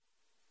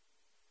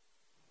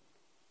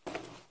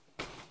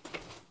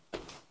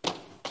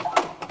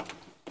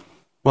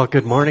Well,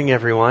 good morning,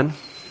 everyone.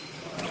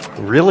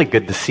 Really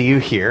good to see you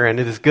here, and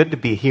it is good to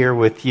be here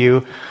with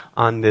you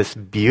on this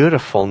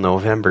beautiful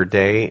November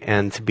day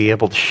and to be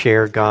able to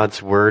share God's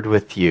Word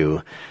with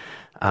you.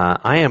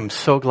 I am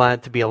so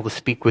glad to be able to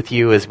speak with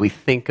you as we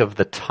think of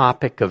the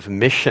topic of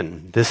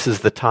mission. This is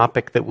the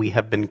topic that we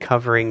have been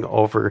covering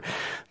over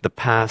the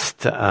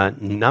past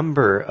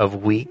number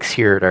of weeks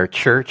here at our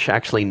church.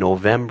 Actually,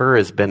 November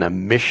has been a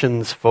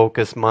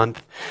missions-focused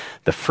month.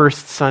 The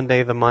first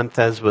Sunday of the month,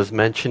 as was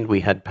mentioned,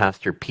 we had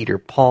Pastor Peter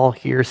Paul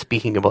here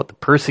speaking about the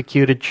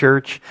persecuted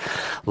church.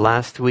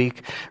 Last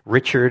week,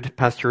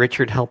 Pastor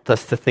Richard helped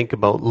us to think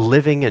about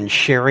living and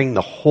sharing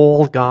the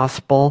whole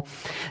gospel.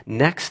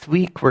 Next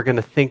week, we're going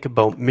to think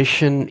about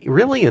mission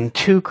really in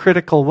two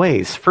critical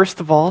ways. First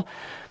of all,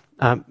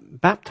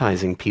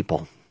 baptizing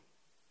people.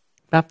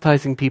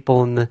 Baptizing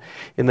people in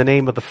the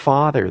name of the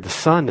Father, the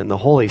Son, and the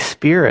Holy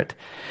Spirit.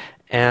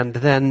 And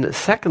then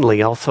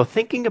secondly, also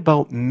thinking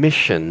about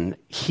mission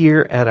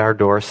here at our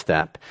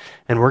doorstep.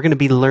 And we're going to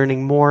be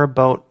learning more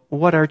about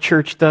what our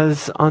church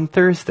does on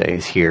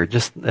Thursdays here,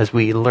 just as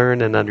we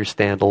learn and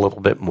understand a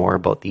little bit more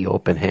about the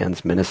Open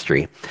Hands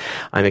ministry.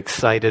 I'm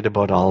excited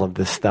about all of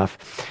this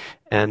stuff.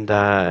 And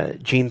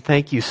Jean,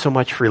 thank you so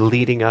much for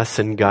leading us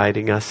and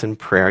guiding us in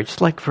prayer. I'd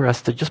just like for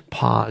us to just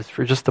pause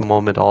for just a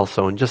moment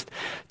also and just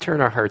turn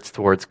our hearts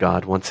towards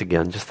God once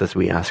again, just as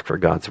we ask for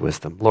God's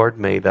wisdom. Lord,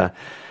 may the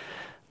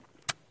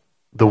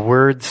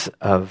words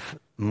of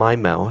my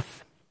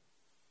mouth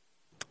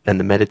and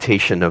the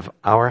meditation of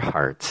our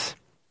hearts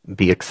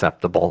be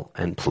acceptable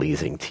and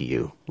pleasing to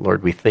you.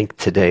 Lord, we think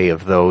today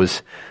of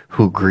those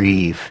who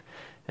grieve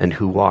and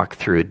who walk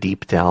through a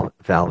deep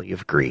valley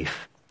of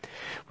grief.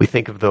 We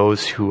think of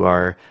those who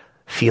are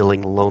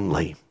feeling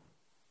lonely.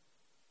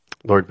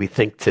 Lord, we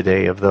think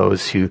today of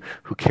those who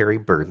carry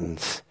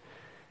burdens.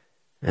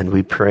 And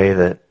we pray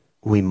that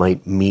we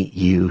might meet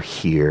you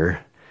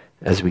here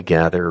as we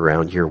gather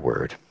around your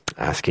word.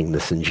 Asking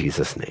this in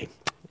Jesus' name.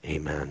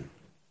 Amen.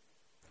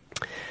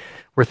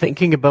 We're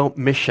thinking about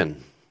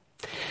mission.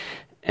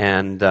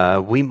 And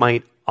we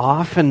might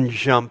often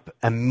jump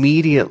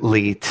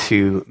immediately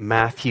to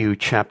Matthew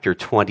chapter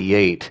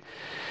 28.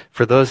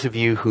 For those of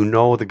you who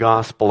know the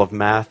Gospel of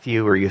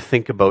Matthew, or you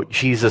think about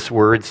Jesus'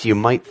 words, you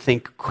might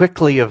think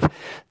quickly of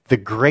the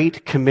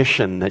great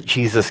commission that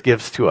Jesus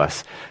gives to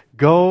us.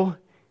 Go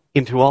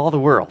into all the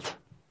world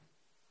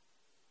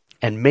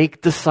and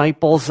make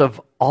disciples of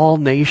all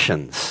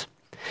nations.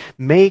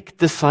 Make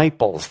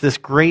disciples, this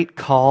great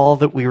call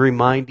that we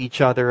remind each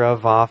other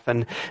of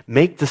often.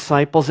 Make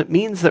disciples, it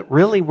means that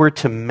really we're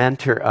to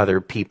mentor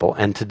other people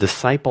and to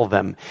disciple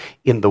them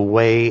in the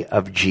way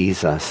of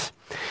Jesus.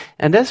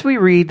 And as we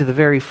read the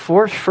very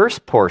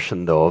first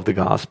portion, though, of the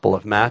Gospel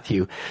of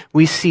Matthew,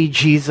 we see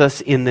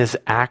Jesus in this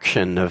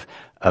action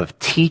of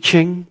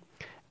teaching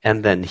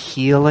and then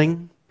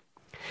healing,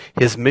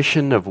 his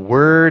mission of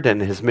word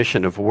and his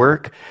mission of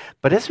work.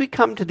 But as we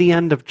come to the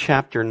end of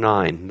chapter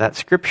 9, that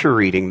scripture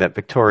reading that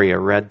Victoria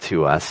read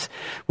to us,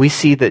 we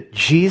see that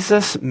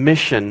Jesus'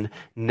 mission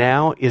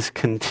now is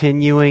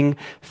continuing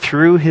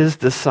through his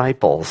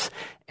disciples,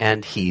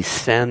 and he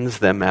sends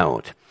them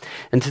out.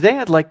 And today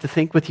I'd like to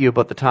think with you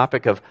about the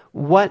topic of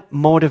what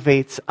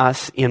motivates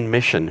us in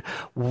mission.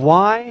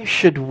 Why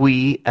should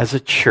we as a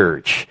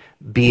church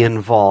be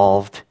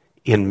involved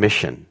in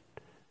mission?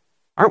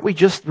 Aren't we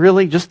just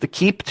to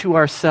keep to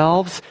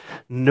ourselves?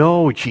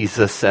 No,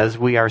 Jesus says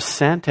we are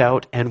sent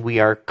out and we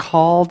are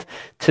called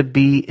to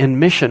be in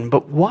mission.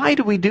 But why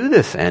do we do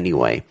this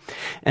anyway?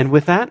 And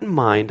with that in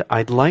mind,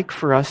 I'd like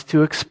for us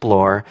to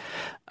explore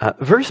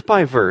verse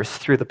by verse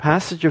through the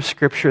passage of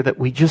Scripture that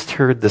we just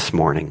heard this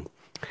morning.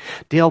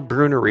 Dale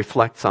Bruner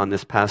reflects on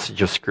this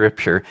passage of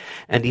Scripture,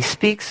 and he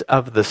speaks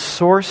of the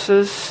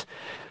sources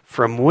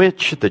from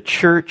which the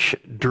church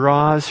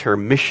draws her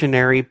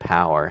missionary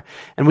power.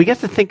 And we get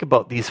to think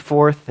about these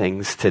four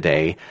things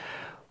today.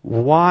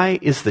 Why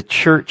is the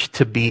church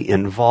to be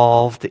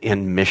involved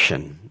in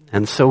mission?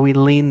 And so we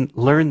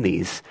learn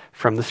these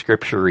from the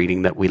scripture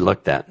reading that we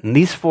looked at. And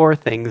these four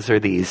things are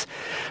these.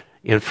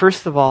 And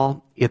first of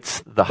all,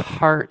 it's the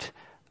heart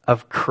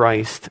of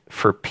Christ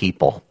for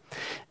people.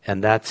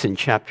 And that's in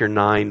chapter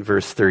 9,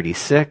 verse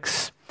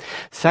 36.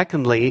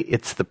 Secondly,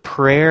 it's the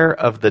prayer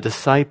of the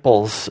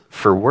disciples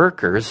for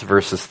workers,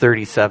 verses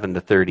 37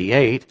 to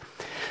 38.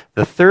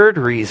 The third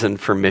reason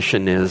for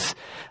mission is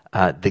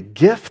the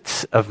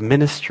gifts of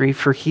ministry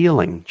for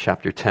healing,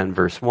 chapter 10,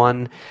 verse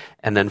 1.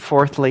 And then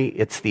fourthly,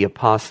 it's the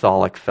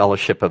apostolic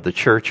fellowship of the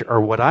church,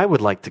 or what I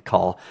would like to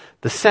call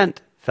the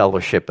sent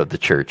fellowship of the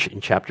church in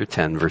chapter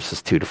 10,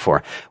 verses 2 to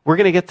 4. We're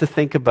going to get to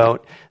think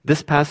about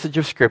this passage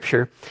of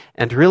Scripture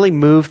and really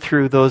move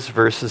through those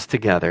verses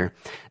together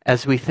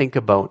as we think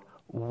about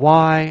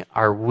why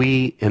are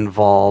we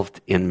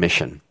involved in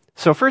mission.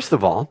 So first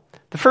of all,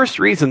 the first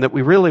reason that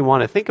we really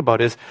want to think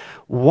about is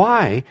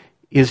why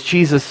is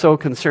Jesus so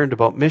concerned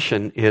about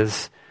mission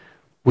is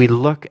we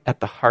look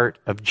at the heart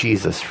of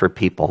Jesus for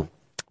people.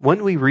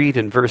 When we read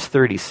in verse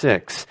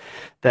 36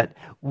 that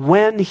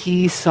when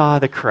he saw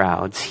the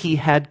crowds, he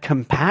had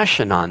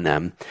compassion on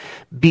them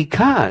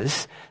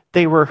because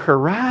They were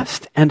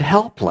harassed and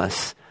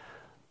helpless,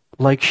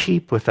 like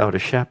sheep without a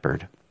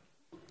shepherd.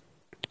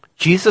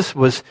 Jesus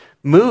was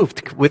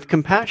moved with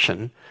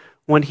compassion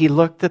when he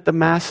looked at the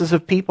masses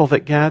of people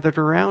that gathered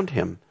around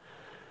him.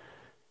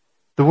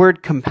 The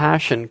word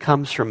compassion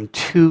comes from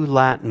two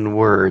Latin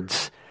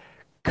words.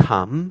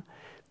 Cum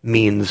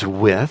means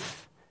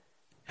with,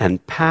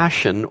 and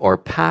passion or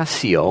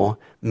passio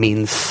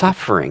means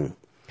suffering.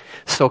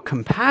 So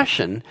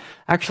compassion,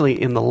 actually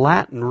in the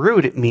Latin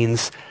root, it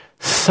means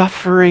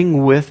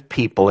suffering with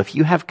people. If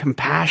you have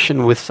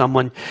compassion with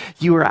someone,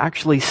 you are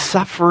actually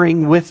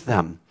suffering with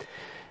them.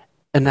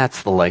 And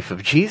that's the life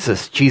of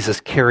Jesus.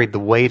 Jesus carried the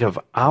weight of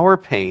our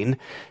pain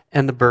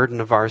and the burden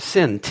of our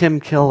sin.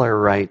 Tim Keller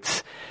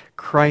writes,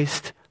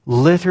 Christ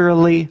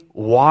literally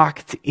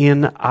walked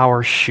in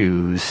our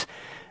shoes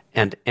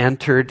and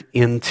entered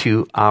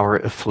into our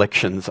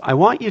afflictions. I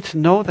want you to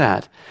know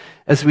that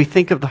as we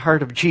think of the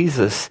heart of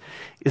Jesus,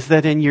 is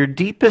that in your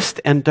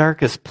deepest and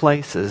darkest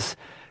places,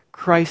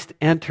 Christ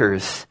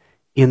enters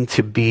in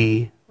to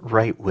be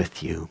right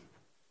with you.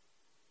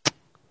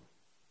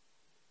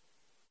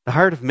 The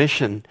heart of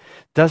mission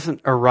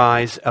doesn't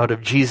arise out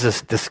of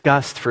Jesus'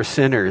 disgust for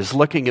sinners,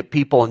 looking at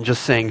people and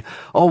just saying,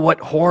 oh, what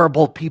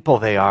horrible people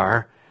they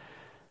are.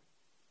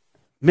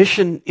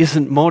 Mission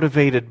isn't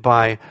motivated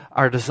by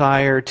our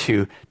desire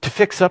to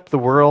fix up the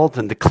world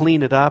and to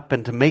clean it up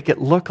and to make it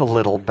look a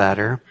little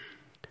better.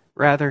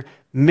 Rather,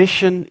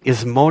 mission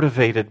is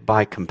motivated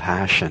by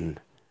compassion.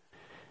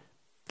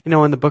 You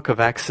know, in the book of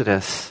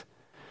Exodus,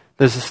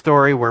 there's a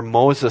story where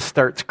Moses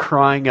starts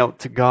crying out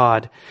to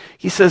God.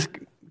 He says,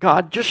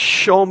 God, just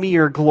show me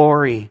your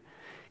glory.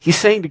 He's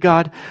saying to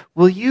God,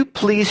 will you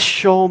please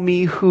show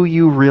me who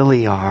you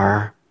really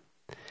are?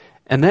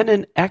 And then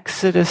in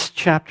Exodus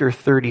chapter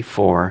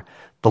 34,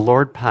 the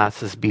Lord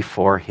passes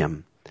before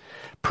him,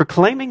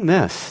 proclaiming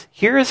this.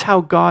 Here is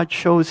how God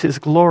shows his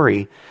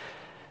glory.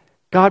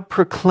 God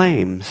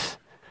proclaims,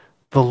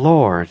 the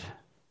Lord,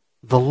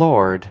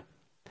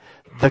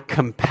 the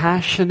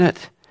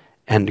compassionate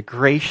and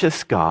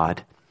gracious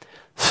God,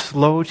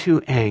 slow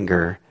to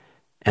anger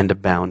and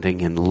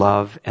abounding in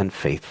love and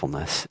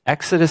faithfulness.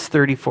 Exodus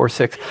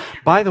 34:6.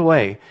 By the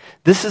way,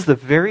 this is the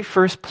very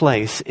first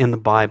place in the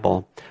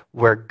Bible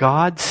where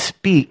God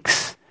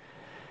speaks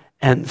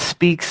and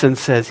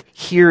says,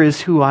 here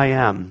is who I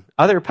am.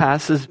 Other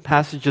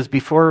passages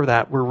before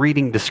that were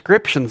reading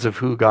descriptions of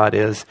who God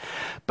is,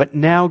 but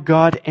now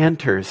God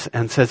enters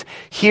and says,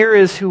 here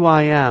is who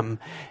I am,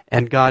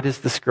 and God is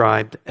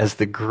described as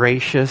the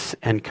gracious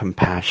and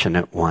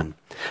compassionate one.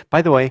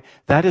 By the way,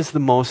 that is the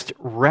most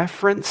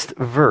referenced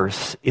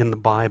verse in the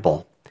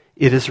Bible.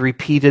 It is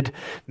repeated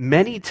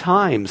many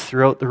times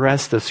throughout the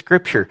rest of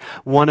Scripture.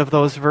 One of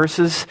those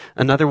verses,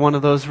 another one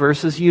of those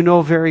verses you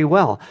know very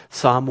well.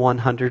 Psalm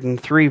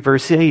 103,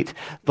 verse 8.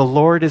 The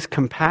Lord is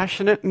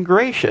compassionate and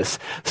gracious,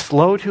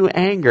 slow to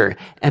anger,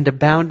 and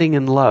abounding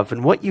in love.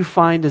 And what you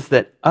find is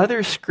that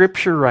other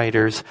Scripture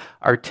writers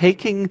are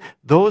taking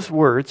those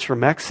words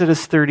from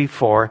Exodus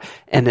 34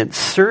 and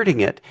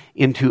inserting it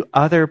into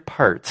other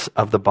parts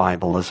of the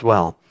Bible as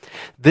well.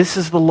 This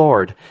is the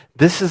Lord.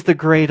 This is the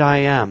great I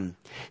am.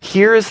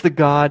 Here is the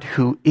God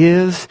who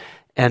is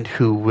and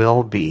who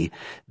will be.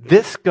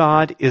 This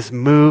God is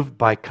moved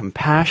by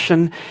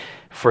compassion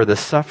for the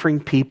suffering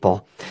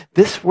people.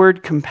 This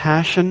word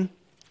compassion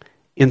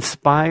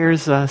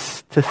inspires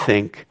us to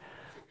think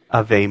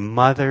of a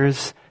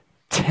mother's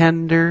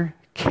tender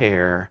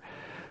care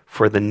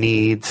for the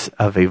needs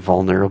of a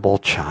vulnerable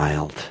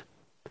child.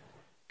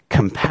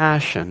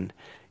 Compassion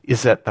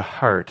is at the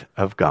heart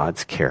of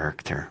God's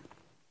character.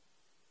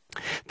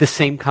 The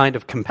same kind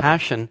of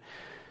compassion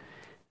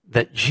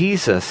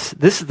this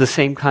is the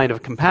same kind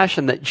of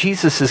compassion that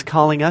Jesus is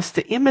calling us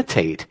to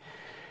imitate.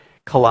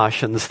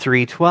 Colossians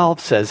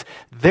 3:12 says,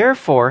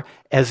 therefore,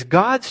 as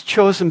God's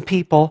chosen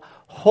people,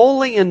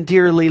 holy and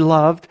dearly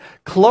loved,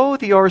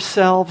 clothe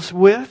yourselves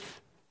with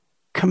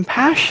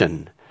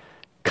compassion,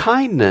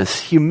 kindness,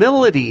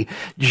 humility,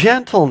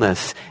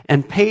 gentleness,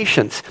 and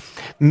patience.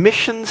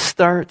 Mission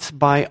starts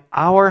by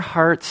our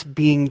hearts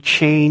being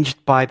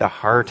changed by the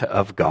heart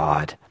of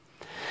God.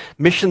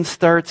 Mission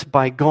starts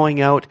by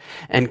going out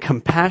and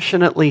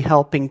compassionately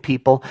helping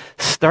people,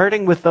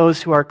 starting with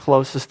those who are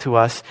closest to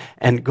us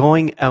and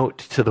going out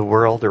to the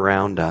world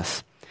around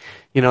us.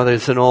 You know,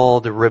 there's an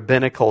old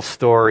rabbinical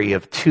story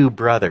of two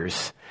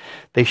brothers.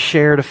 They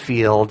shared a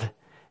field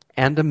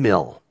and a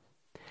mill,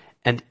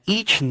 and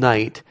each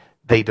night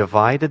they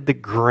divided the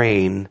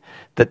grain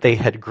that they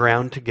had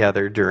ground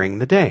together during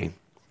the day.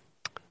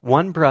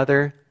 One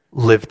brother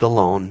lived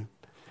alone.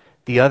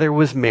 The other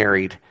was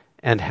married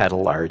and had a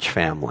large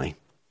family.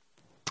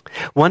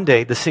 One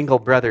day, the single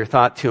brother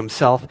thought to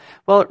himself,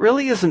 well, it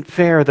really isn't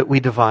fair that we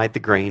divide the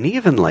grain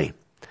evenly.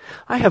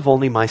 I have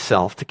only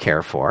myself to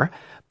care for,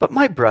 but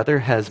my brother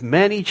has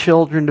many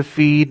children to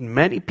feed and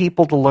many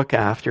people to look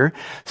after.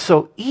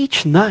 So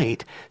each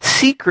night,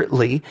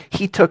 secretly,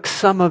 he took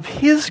some of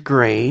his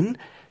grain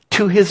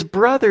to his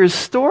brother's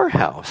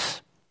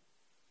storehouse.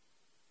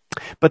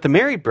 But the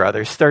married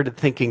brother started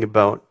thinking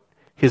about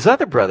his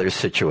other brother's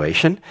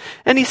situation,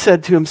 and he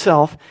said to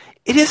himself,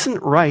 "It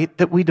isn't right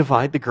that we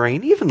divide the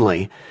grain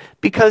evenly,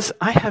 because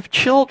I have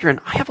children,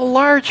 I have a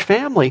large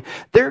family,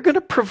 they're going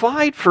to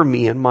provide for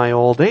me in my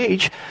old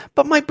age,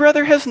 but my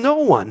brother has no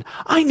one.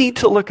 I need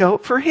to look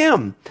out for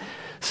him.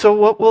 So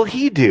what will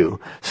he do?"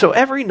 So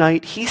every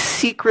night he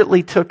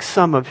secretly took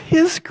some of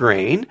his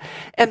grain,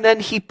 and then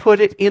he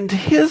put it into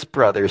his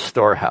brother's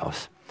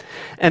storehouse.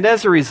 And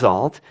as a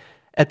result,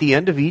 at the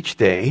end of each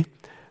day,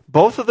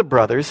 both of the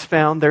brothers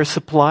found their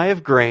supply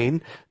of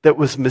grain that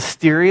was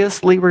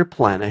mysteriously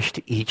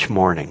replenished each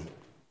morning.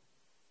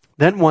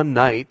 Then one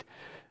night,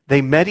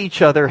 they met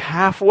each other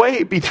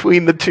halfway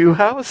between the two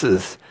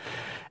houses,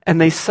 and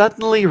they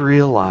suddenly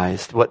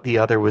realized what the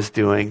other was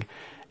doing,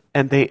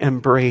 and they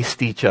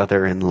embraced each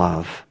other in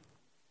love.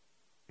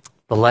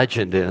 The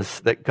legend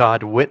is that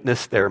God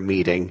witnessed their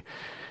meeting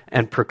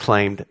and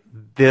proclaimed,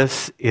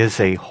 "This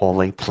is a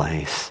holy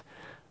place,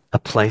 a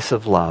place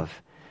of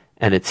love,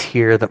 and it's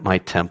here that my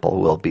temple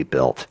will be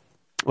built."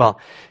 Well,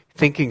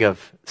 thinking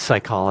of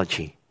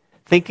psychology,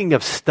 thinking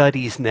of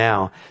studies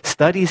now,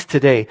 studies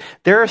today,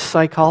 there are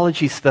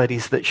psychology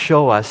studies that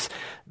show us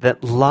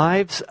that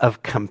lives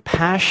of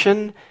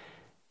compassion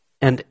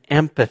and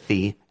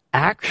empathy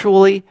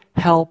actually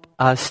help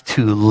us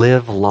to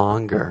live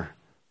longer.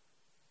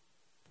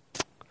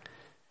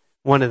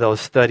 One of those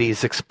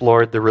studies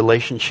explored the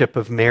relationship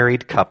of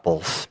married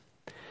couples.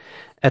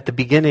 At the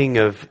beginning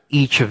of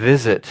each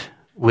visit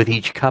with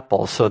each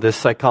couple, so this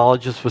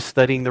psychologist was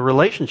studying the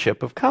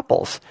relationship of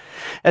couples.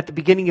 At the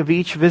beginning of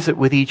each visit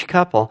with each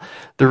couple,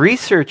 the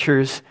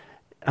researchers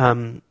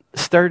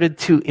started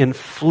to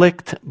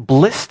inflict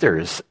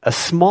blisters, a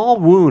small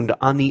wound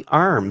on the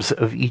arms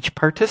of each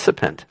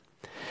participant.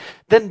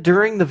 Then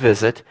during the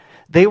visit,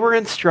 they were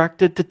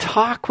instructed to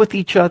talk with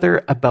each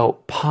other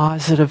about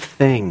positive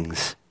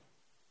things.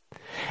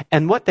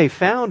 And what they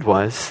found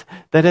was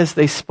that as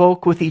they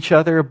spoke with each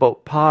other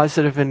about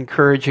positive,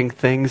 encouraging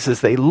things, as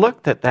they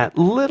looked at that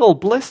little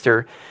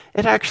blister,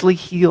 it actually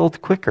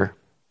healed quicker.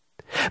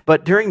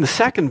 But during the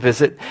second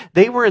visit,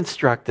 they were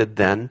instructed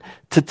then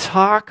to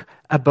talk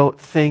about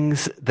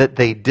things that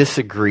they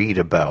disagreed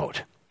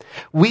about.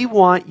 "We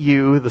want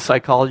you," the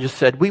psychologist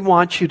said, "we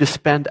want you to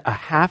spend a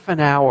half an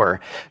hour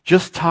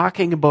just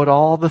talking about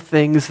all the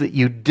things that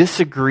you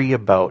disagree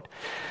about,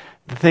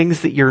 the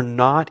things that you're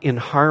not in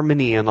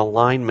harmony and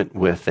alignment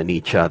with in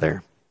each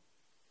other."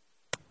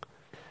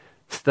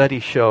 Study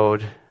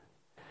showed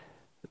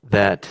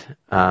that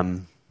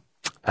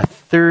a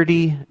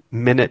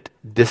 30-minute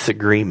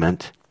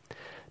disagreement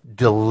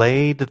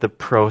delayed the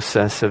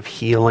process of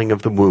healing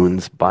of the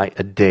wounds by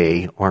a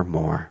day or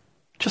more.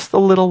 Just a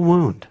little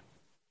wound.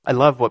 I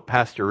love what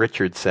Pastor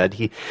Richard said.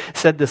 He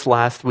said this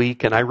last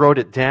week, and I wrote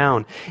it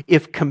down.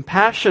 If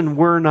compassion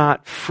were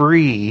not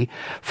free,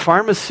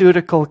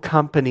 pharmaceutical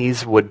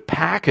companies would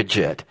package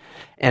it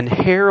and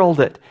herald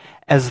it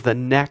as the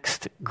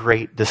next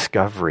great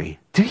discovery.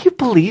 Do you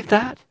believe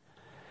that?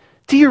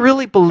 Do you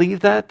really believe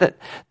that?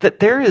 That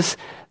there is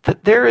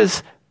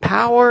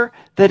power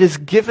that is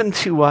given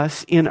to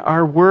us in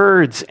our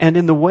words and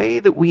in the way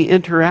that we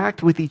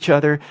interact with each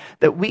other,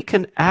 that we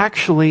can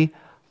actually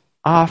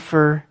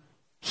offer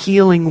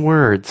healing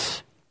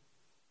words.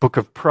 Book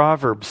of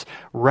Proverbs,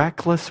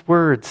 reckless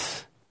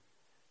words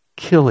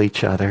kill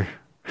each other.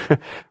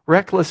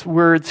 Reckless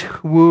words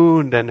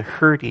wound and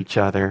hurt each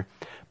other,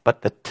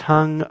 but the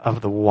tongue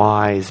of the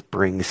wise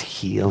brings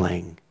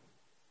healing.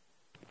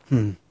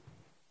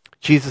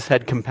 Jesus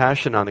had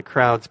compassion on the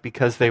crowds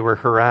because they were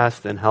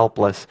harassed and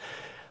helpless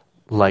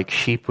like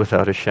sheep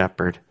without a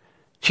shepherd.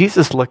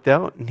 Jesus looked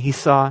out and he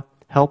saw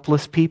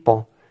helpless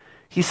people.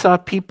 He saw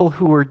people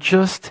who were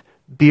just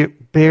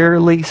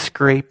barely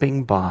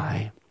scraping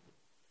by.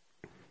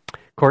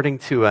 According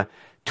to a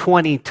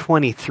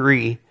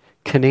 2023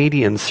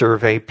 Canadian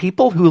survey,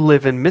 people who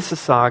live in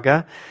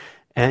Mississauga,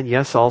 and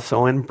yes,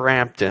 also in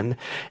Brampton,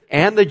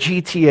 and the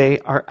GTA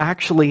are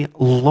actually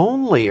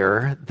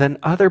lonelier than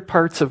other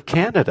parts of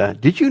Canada.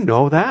 Did you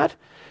know that?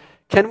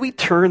 Can we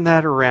turn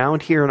that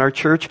around here in our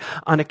church?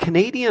 On a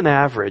Canadian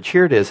average,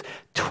 here it is,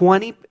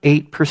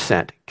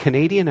 28%,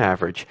 Canadian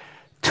average,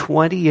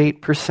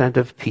 28%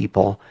 of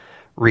people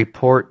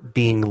report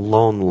being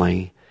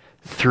lonely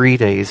 3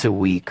 days a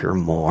week or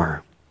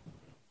more.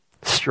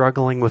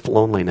 Struggling with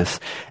loneliness.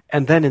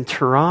 And then in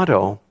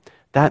Toronto,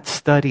 that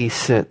study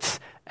sits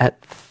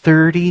at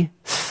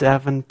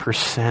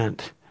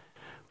 37%.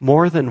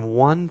 More than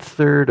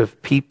 1/3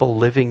 of people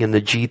living in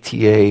the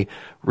GTA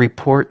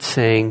report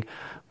saying,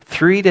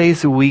 3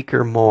 days a week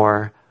or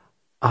more,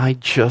 I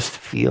just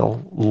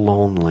feel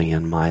lonely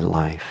in my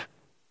life.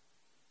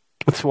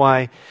 That's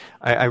why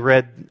I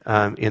read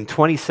in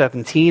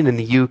 2017 in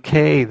the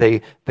UK,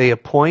 they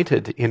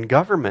appointed in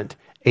government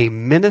a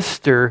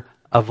minister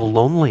of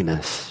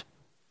loneliness,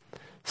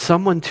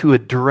 someone to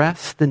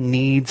address the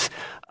needs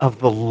of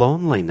the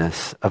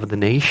loneliness of the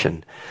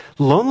nation.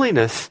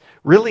 Loneliness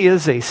really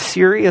is a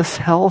serious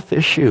health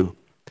issue.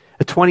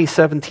 A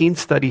 2017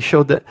 study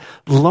showed that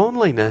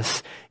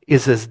loneliness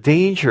is as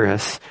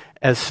dangerous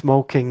as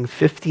smoking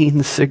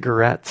 15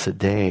 cigarettes a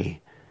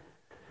day.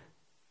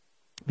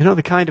 You know,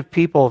 the kind of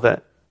people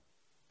that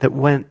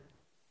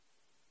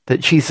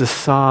Jesus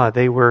saw,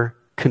 they were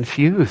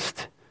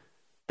confused.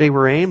 They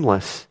were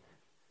aimless.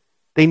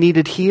 They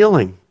needed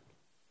healing.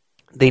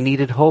 They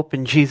needed hope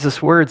in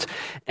Jesus' words.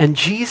 And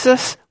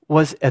Jesus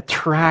was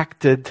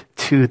attracted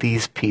to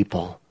these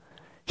people.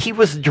 He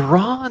was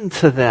drawn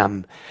to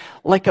them.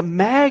 Like a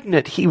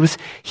magnet, he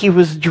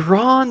was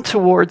drawn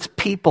towards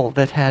people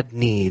that had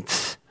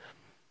needs.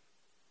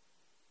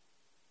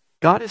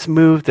 God is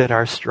moved at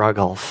our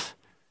struggles,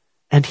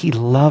 and he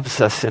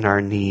loves us in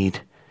our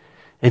need.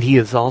 And he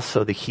is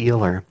also the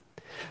healer.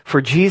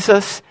 For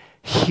Jesus,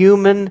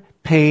 human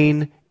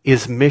pain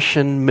is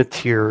mission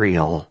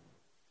material.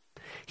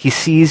 He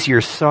sees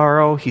your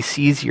sorrow. He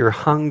sees your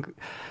hunger,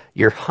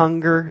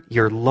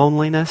 your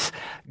loneliness.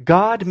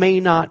 God may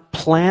not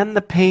plan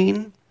the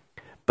pain,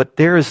 but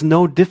there is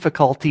no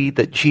difficulty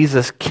that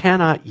Jesus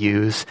cannot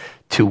use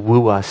to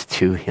woo us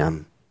to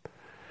him.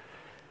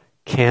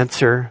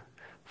 Cancer,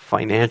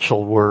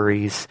 financial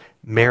worries,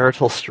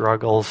 marital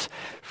struggles,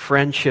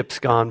 friendships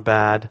gone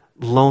bad,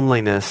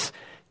 loneliness.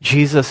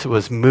 Jesus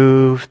was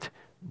moved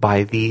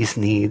by these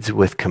needs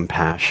with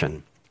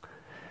compassion.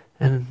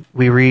 And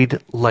we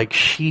read, like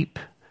sheep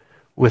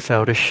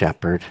without a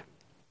shepherd.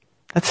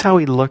 That's how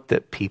he looked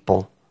at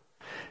people.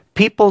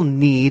 People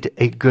need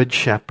a good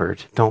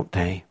shepherd, don't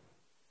they?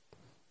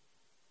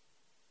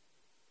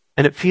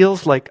 And it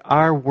feels like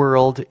our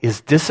world is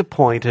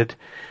disappointed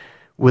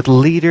with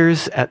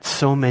leaders at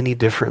so many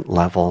different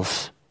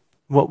levels.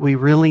 What we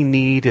really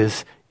need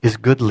is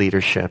good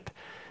leadership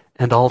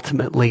and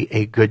ultimately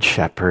a good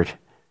shepherd.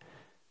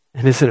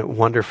 And isn't it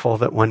wonderful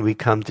that when we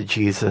come to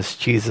Jesus,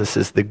 Jesus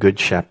is the good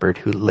shepherd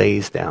who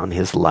lays down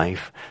his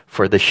life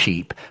for the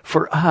sheep,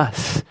 for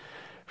us,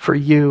 for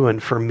you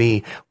and for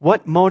me.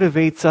 What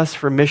motivates us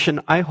for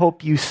mission? I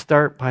hope you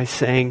start by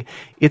saying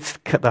it's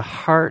the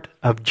heart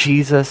of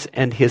Jesus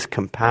and his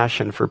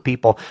compassion for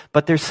people.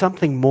 But there's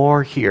something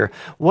more here.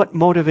 What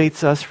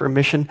motivates us for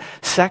mission?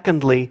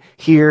 Secondly,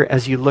 here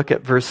as you look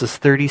at verses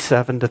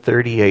 37 to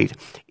 38,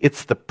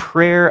 it's the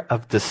prayer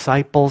of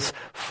disciples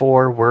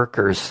for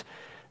workers.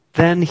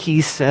 Then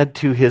he said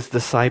to his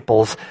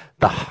disciples,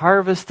 the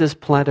harvest is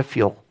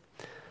plentiful,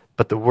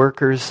 but the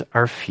workers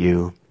are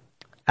few.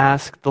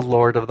 Ask the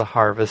Lord of the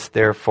harvest,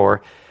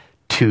 therefore,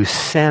 to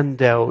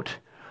send out,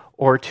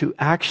 or to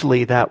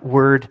actually, that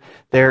word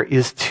there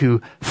is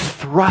to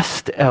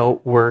thrust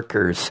out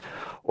workers,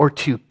 or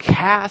to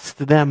cast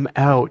them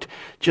out,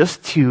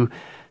 just to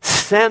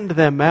send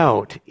them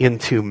out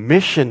into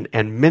mission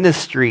and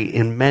ministry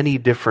in many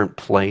different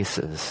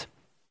places.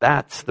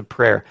 That's the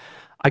prayer.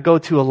 I go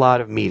to a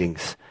lot of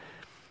meetings.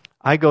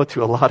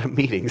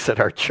 at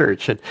our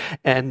church.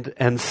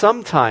 And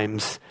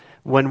sometimes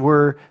when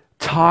we're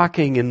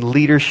talking in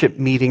leadership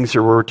meetings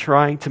or we're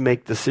trying to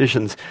make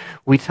decisions,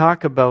 we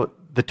talk about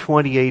the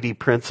 20-80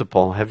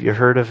 principle. Have you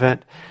heard of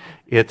it?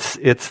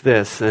 It's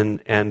this,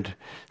 and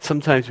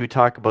sometimes we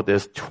talk about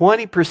this.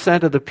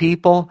 20% of the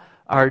people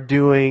are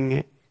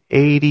doing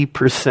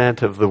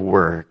 80% of the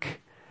work.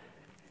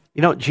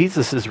 You know,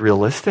 Jesus is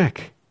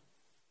realistic.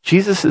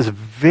 Jesus is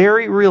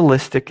very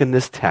realistic in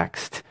this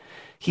text.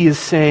 He is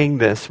saying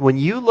this, when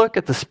you look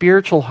at the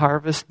spiritual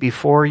harvest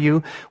before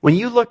you, when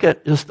you look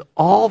at just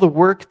all the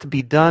work to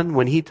be done,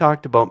 when he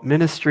talked about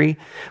ministry,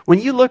 when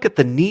you look at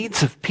the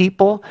needs of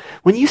people,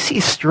 when you see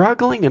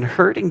struggling and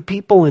hurting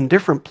people in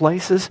different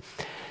places,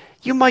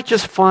 you might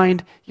just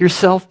find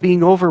yourself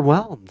being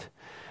overwhelmed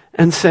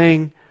and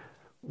saying,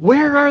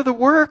 where are the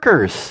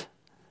workers?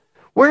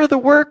 Where are the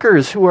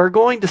workers who are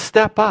going to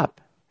step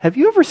up? Have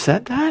you ever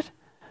said that?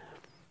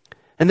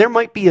 And there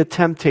might be a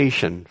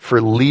temptation for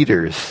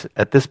leaders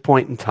at this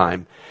point in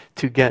time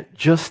to get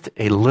just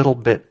a little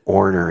bit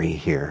ornery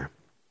here.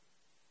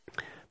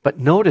 But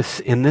notice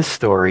in this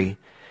story,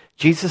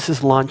 Jesus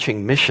is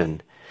launching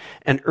mission.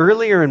 And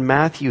earlier in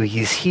Matthew,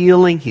 he's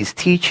healing, he's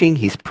teaching,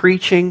 he's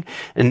preaching,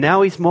 and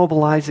now he's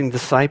mobilizing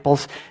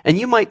disciples. And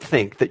you might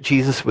think that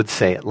Jesus would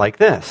say it like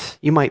this.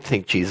 You might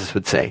think Jesus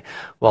would say,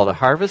 well, the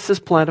harvest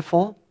is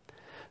plentiful,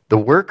 the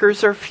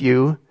workers are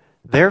few,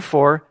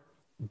 therefore,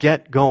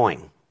 get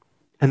going.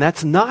 And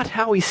that's not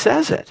how he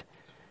says it.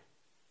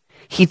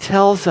 He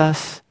tells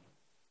us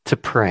to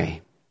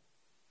pray.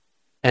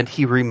 And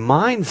he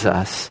reminds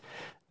us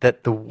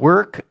that the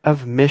work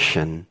of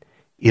mission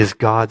is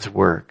God's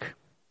work.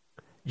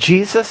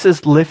 Jesus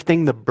is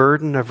lifting the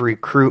burden of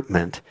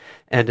recruitment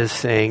and is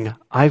saying,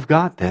 I've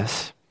got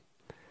this.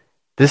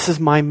 This is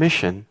my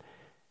mission,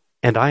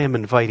 and I am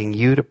inviting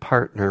you to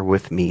partner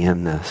with me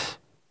in this.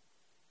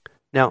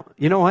 Now,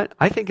 you know what?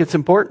 I think it's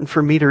important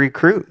for me to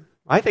recruit.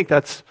 I think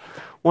that's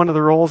one of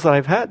the roles that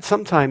I've had.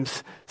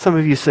 Sometimes some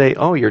of you say,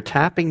 oh, you're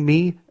tapping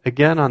me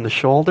again on the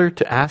shoulder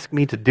to ask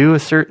me to do a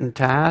certain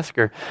task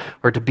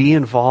or to be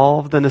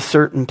involved in a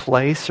certain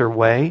place or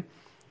way.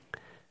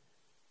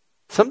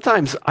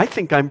 Sometimes I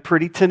think I'm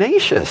pretty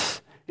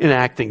tenacious in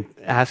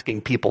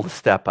asking people to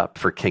step up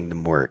for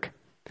kingdom work.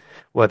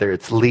 whether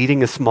it's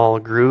leading a small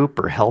group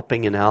or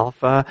helping in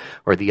Alpha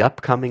or the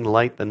upcoming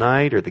Light the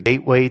Night or the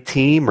Gateway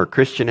team or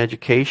Christian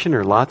education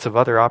or lots of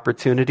other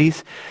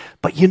opportunities.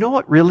 But you know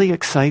what really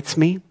excites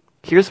me?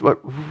 Here's what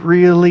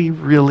really,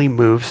 really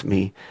moves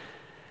me.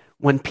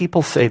 When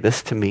people say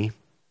this to me,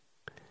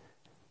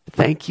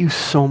 thank you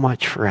so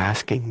much for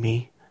asking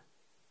me.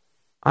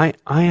 I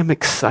am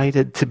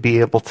excited to be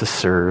able to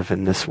serve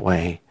in this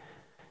way.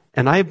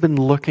 And I've been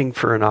looking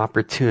for an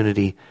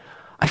opportunity.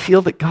 I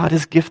feel that God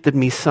has gifted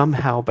me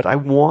somehow, but I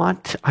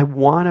want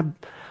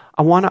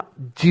to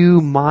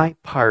do my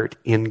part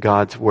in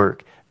God's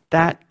work.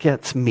 That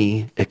gets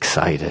me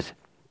excited.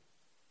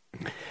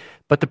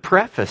 But the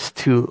preface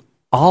to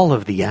all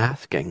of the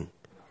asking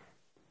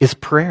is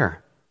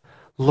prayer.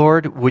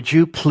 Lord, would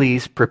you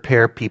please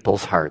prepare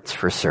people's hearts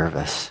for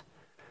service?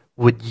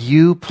 Would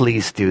you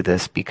please do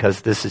this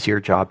because this is your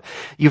job?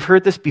 You've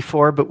heard this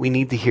before, but we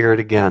need to hear it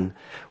again.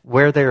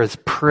 Where there is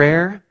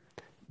prayer,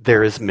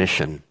 there is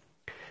mission.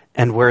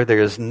 And where there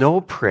is no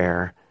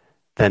prayer,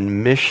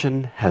 then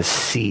mission has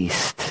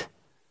ceased.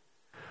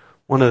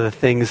 One of the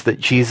things that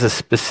Jesus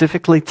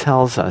specifically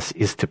tells us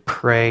is to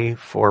pray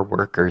for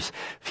workers.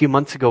 A few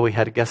months ago, we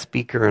had a guest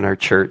speaker in our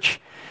church,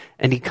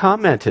 and he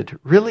commented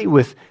really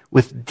with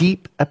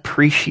deep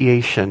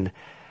appreciation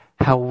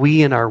how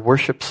we in our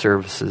worship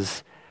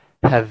services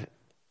have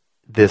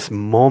this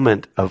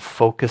moment of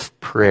focused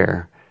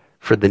prayer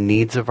for the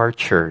needs of our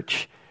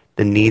church,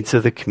 the needs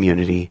of the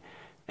community,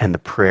 and the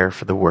prayer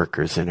for the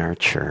workers in our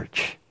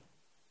church.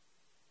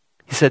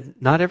 He said,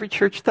 not every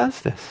church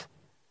does this.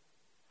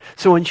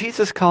 So when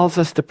Jesus calls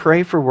us to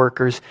pray for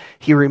workers,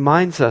 he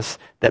reminds us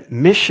that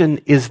mission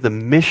is the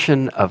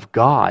mission of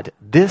God.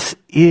 This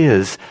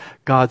is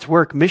God's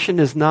work. Mission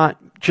is not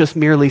just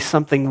merely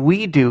something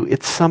we do,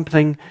 it's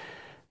something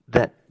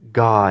that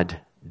God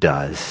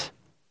does.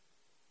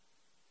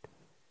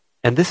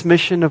 And this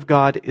mission of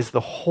God is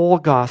the whole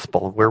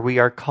gospel, where we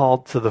are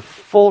called to the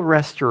full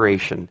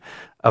restoration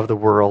of the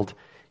world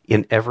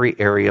in every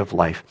area of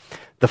life.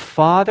 The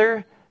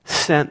Father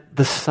sent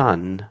the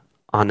Son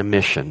on a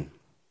mission.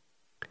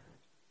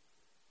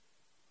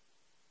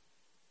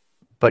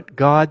 But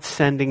God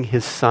sending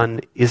his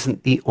Son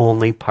isn't the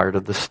only part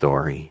of the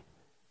story.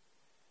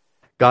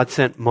 God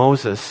sent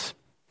Moses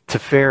to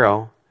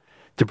Pharaoh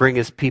to bring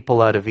his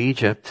people out of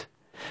Egypt.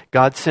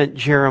 God sent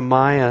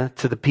Jeremiah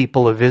to the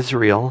people of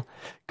Israel.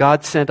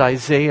 God sent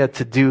Isaiah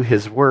to do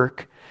his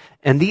work.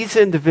 And these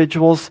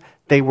individuals,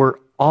 they were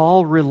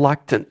all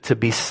reluctant to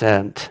be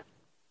sent.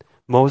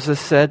 Moses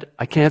said,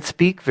 I can't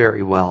speak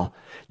very well.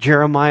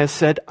 Jeremiah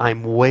said,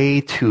 I'm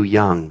way too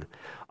young.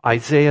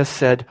 Isaiah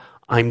said,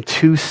 I'm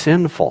too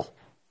sinful.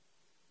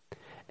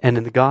 And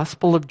in the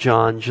Gospel of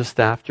John, just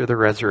after the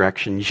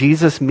resurrection,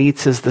 Jesus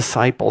meets his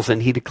disciples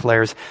and he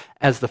declares,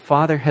 as the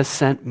Father has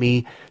sent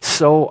me,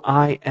 so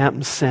I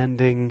am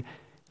sending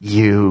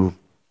you.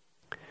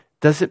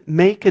 Does it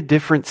make a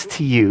difference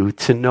to you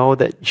to know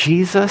that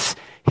Jesus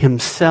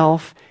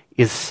himself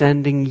is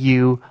sending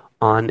you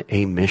on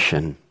a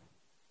mission?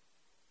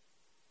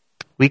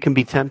 We can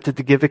be tempted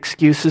to give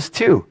excuses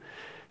too.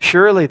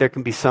 Surely there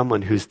can be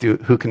someone who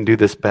can do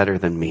this better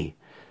than me.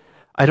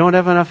 I don't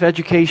have enough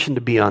education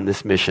to be on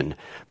this mission.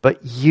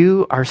 But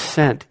you are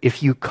sent.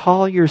 If you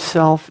call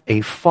yourself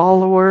a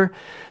follower,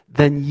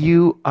 then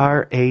you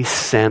are a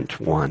sent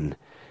one.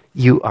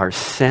 You are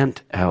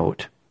sent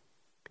out.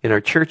 In our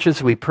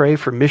churches, we pray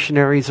for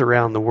missionaries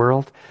around the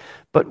world,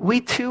 but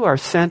we too are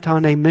sent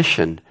on a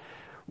mission.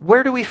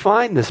 Where do we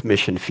find this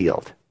mission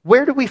field?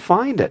 Where do we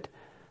find it?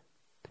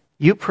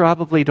 You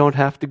probably don't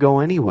have to go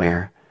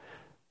anywhere,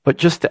 but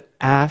just to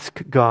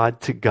ask God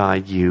to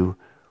guide you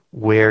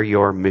where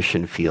your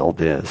mission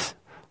field is.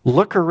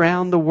 Look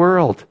around the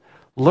world.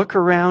 Look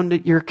around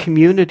at your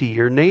community,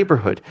 your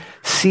neighborhood.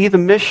 See the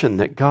mission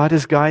that God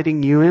is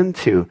guiding you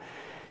into.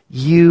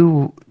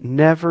 You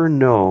never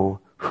know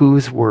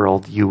whose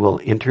world you will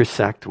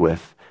intersect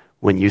with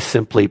when you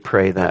simply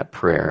pray that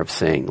prayer of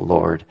saying,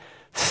 Lord,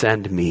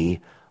 send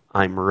me.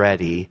 I'm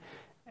ready,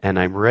 and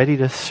I'm ready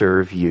to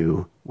serve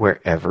you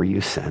wherever you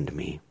send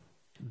me.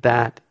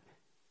 That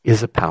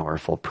is a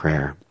powerful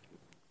prayer.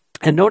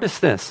 And notice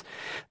this,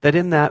 that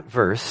in that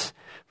verse,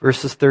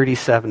 verses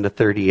 37 to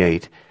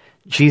 38,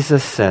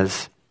 Jesus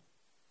does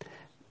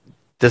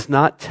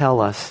not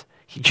tell us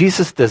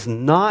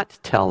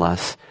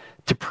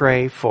to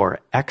pray for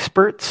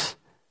experts,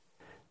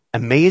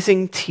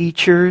 amazing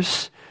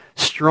teachers,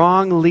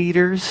 strong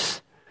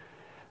leaders,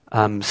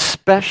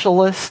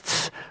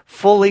 specialists,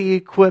 fully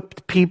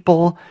equipped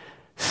people.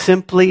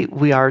 Simply,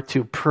 we are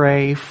to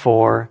pray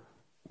for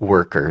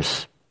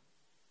workers.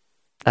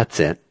 That's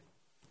it.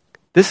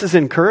 This is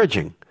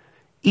encouraging.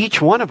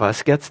 Each one of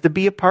us gets to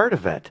be a part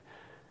of it.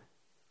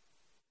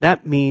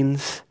 That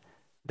means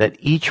that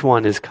each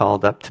one is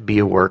called up to be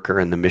a worker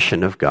in the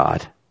mission of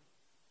God.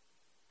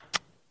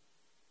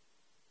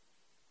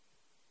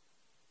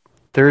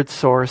 Third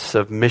source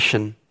of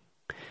mission.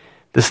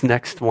 This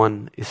next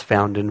one is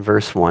found in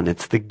verse 1.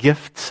 It's the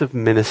gifts of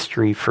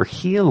ministry for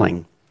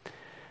healing.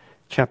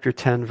 Chapter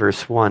 10,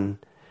 verse 1.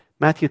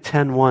 Matthew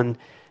 10:1.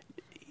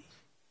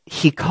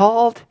 he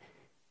called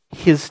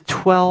his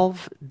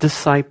 12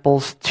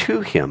 disciples to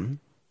him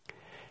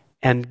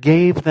and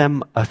gave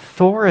them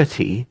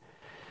authority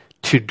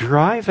to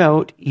drive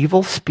out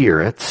evil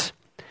spirits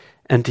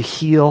and to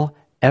heal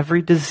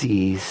every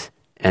disease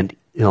and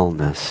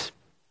illness.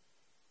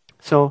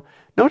 So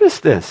notice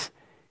this.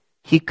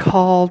 He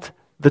called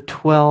the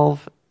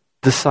 12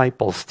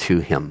 disciples to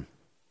him.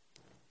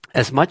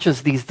 As much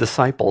as these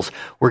disciples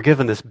were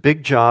given this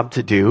big job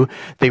to do,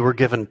 they were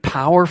given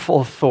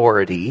powerful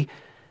authority,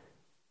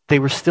 they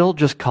were still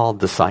just called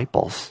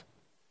disciples.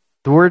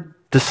 The word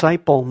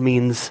disciple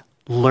means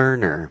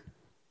learner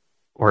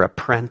or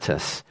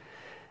apprentice.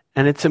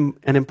 And it's an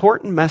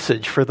important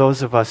message for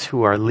those of us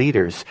who are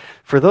leaders.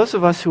 For those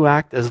of us who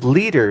act as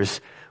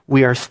leaders,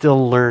 we are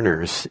still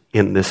learners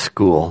in this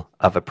school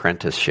of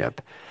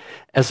apprenticeship.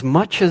 As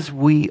much as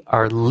we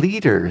are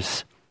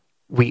leaders,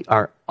 we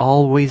are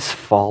always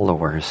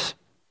followers.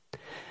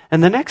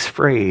 And the next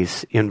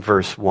phrase in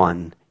verse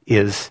 1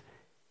 is,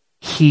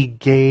 he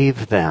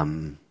gave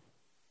them.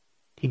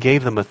 He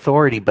gave them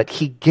authority, but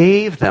he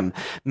gave them.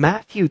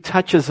 Matthew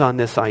touches on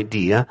this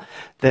idea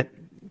that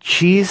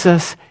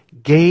Jesus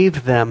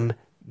gave them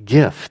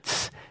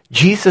gifts.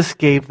 Jesus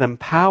gave them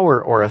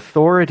power or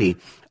authority.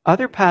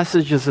 Other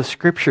passages of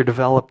Scripture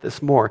develop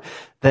this more,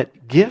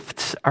 that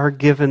gifts are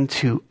given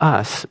to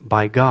us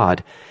by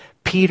God.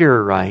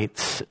 Peter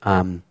writes,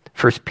 1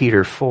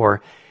 Peter 4,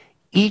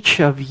 each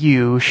of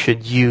you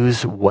should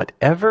use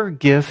whatever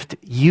gift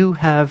you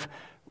have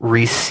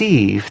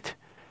received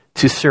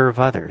to serve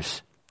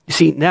others. You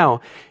see,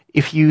 now,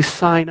 if you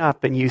sign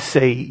up and you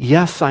say,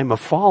 yes, I'm a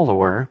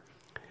follower,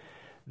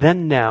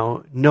 then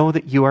now know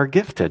that you are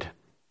gifted.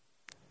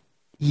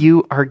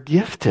 You are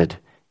gifted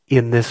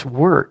in this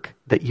work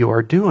that you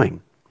are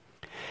doing.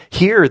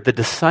 Here, the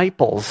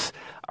disciples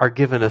are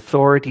given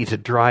authority to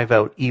drive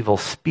out evil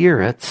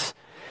spirits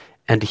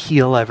and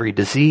heal every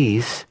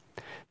disease.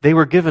 They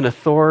were given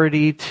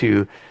authority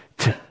to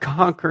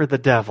conquer the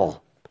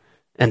devil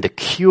and to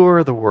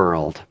cure the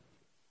world.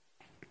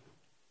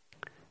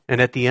 And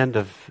at the end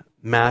of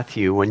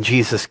Matthew, when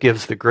Jesus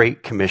gives the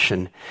Great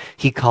Commission,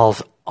 he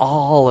calls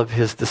all of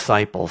his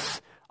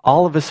disciples,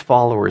 all of his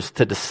followers,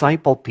 to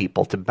disciple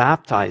people, to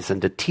baptize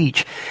and to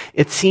teach.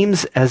 It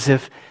seems as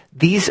if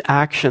these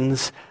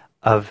actions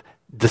of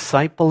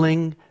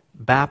discipling,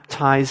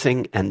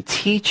 baptizing, and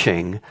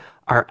teaching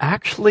are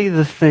actually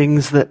the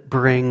things that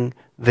bring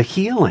the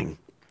healing.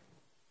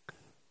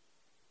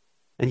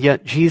 And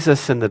yet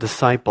Jesus and the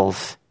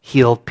disciples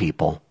healed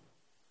people.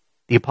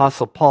 The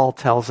Apostle Paul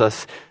tells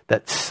us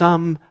that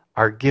some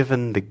are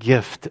given the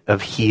gift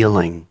of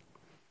healing.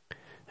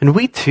 And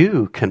we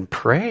too can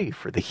pray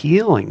for the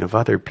healing of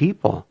other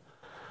people.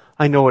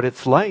 I know what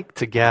it's like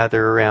to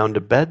gather around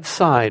a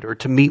bedside or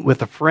to meet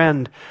with a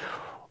friend,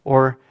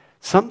 or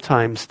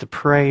sometimes to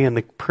pray in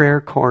the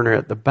prayer corner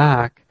at the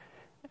back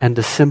and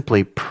to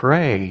simply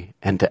pray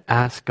and to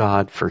ask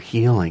God for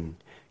healing.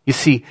 You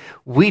see,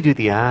 we do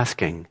the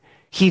asking.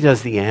 He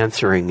does the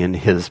answering in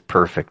his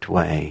perfect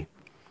way.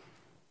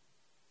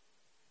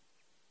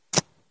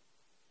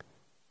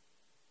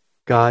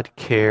 God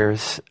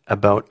cares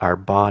about our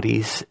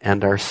bodies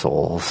and our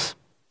souls.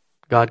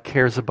 God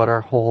cares about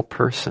our whole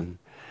person.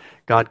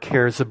 God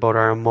cares about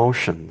our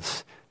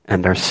emotions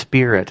and our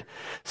spirit.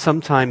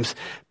 Sometimes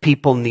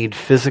people need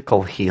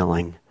physical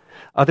healing.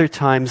 Other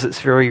times it's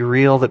very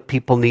real that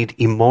people need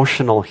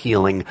emotional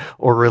healing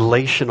or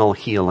relational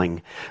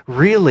healing.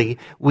 Really,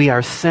 we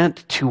are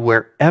sent to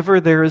wherever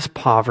there is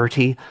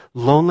poverty,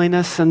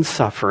 loneliness, and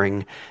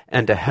suffering,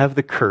 and to have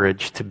the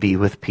courage to be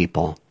with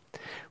people.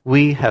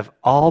 We have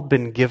all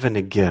been given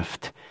a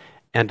gift,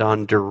 and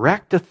on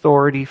direct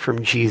authority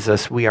from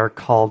Jesus, we are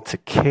called to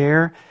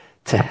care,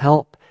 to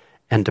help,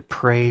 and to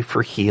pray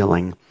for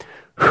healing.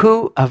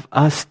 Who of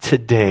us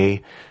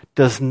today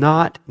does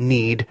not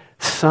need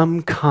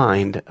some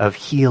kind of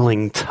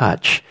healing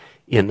touch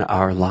in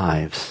our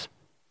lives?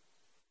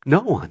 No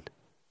one.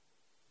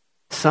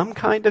 Some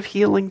kind of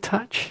healing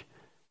touch?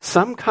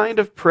 Some kind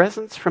of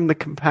presence from the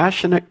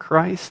compassionate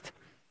Christ?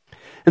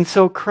 And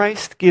so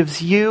Christ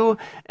gives you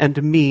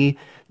and me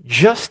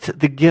just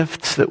the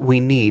gifts that we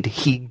need.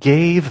 He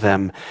gave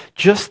them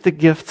just the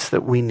gifts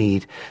that we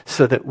need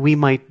so that we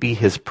might be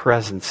his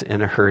presence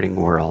in a hurting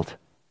world.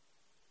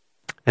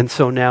 And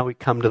so now we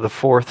come to the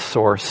fourth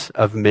source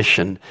of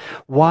mission.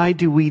 Why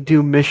do we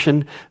do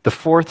mission? The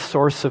fourth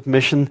source of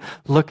mission,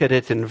 look at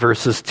it in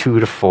verses 2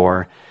 to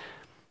 4.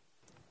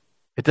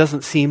 It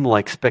doesn't seem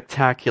like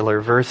spectacular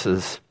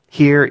verses.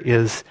 Here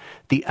is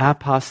the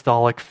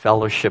apostolic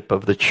fellowship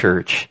of the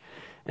church.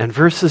 And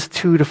verses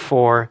 2 to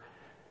 4,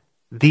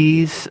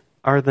 these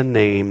are the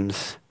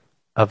names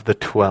of the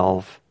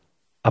 12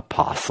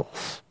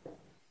 apostles.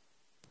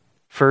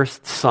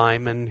 First,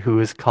 Simon, who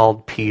is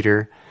called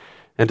Peter,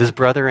 and his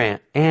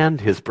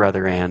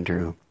brother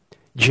Andrew.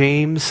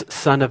 James,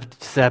 son of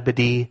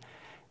Zebedee,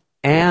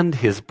 and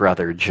his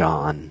brother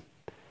John.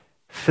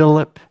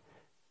 Philip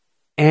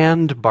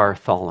and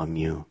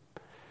Bartholomew.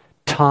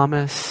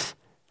 Thomas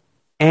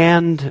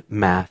and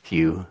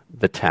Matthew,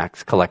 the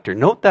tax collector.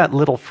 Note that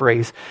little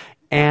phrase,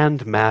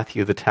 and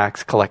Matthew the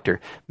tax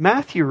collector.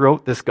 Matthew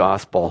wrote this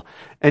gospel,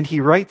 and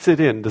he writes it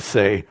in to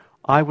say,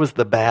 I was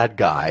the bad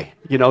guy.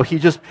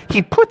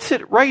 He puts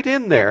it right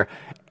in there.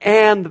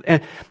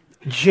 And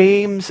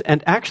James,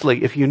 and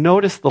actually, if you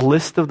notice the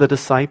list of the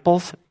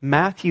disciples,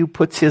 Matthew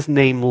puts his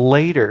name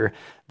later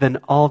than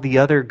all the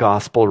other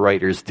gospel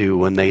writers do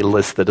when they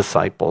list the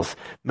disciples.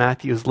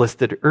 Matthew's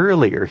listed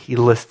earlier. He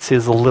lists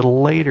his a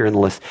little later in the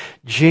list.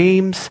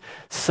 James,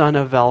 son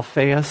of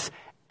Alphaeus,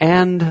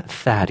 and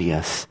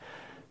Thaddeus,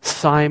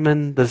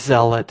 Simon the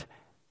Zealot,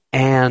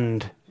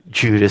 and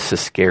Judas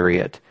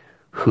Iscariot,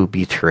 who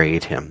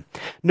betrayed him.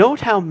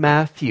 Note how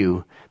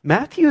Matthew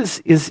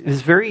is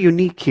very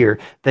unique here,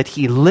 that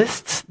he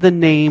lists the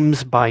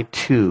names by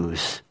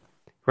twos,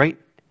 right?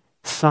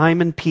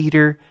 Simon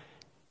Peter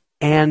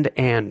and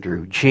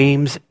Andrew,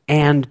 James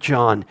and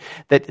John,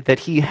 that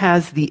he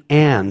has the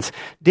ands.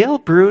 Dale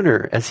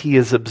Bruner, as he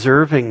is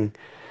observing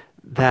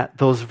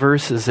those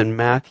verses in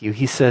Matthew,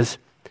 he says,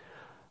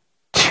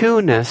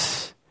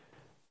 two-ness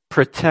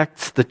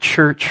protects the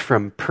church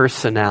from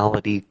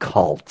personality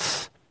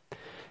cults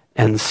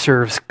and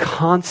serves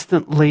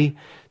constantly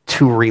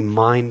to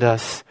remind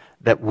us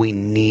that we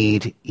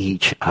need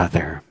each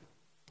other.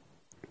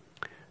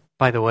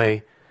 By the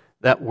way,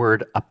 that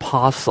word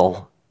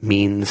apostle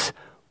means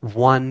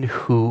one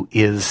who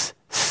is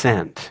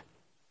sent.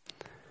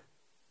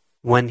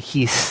 When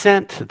he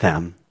sent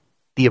them,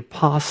 the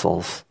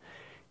apostles,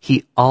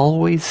 he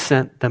always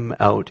sent them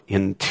out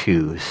in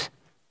twos.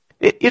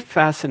 It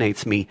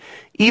fascinates me.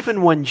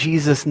 Even when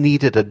Jesus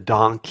needed a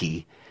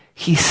donkey,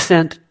 he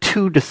sent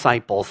two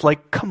disciples.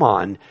 Like, come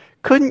on,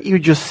 couldn't you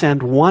just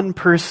send one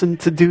person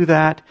to do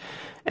that?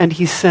 And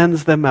he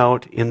sends them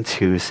out in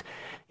twos.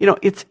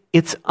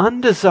 It's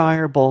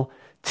undesirable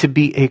to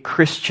be a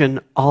Christian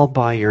all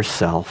by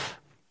yourself,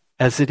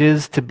 as it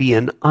is to be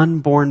an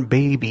unborn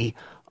baby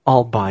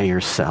all by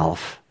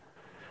yourself.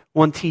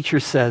 One teacher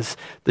says,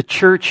 the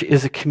church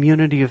is a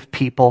community of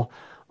people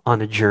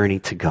on a journey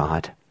to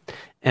God.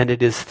 And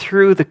it is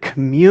through the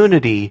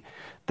community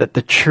that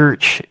the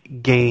church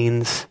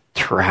gains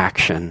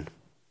traction.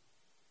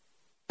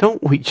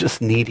 Don't we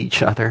just need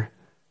each other?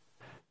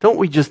 Don't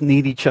we just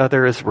need each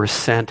other as we're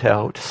sent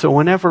out? So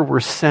whenever we're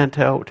sent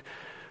out,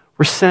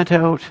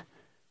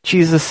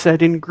 Jesus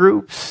said, in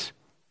groups.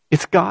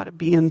 It's got to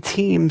be in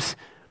teams.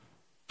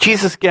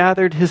 Jesus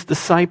gathered his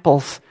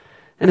disciples.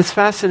 And it's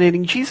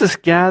fascinating. Jesus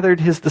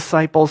gathered his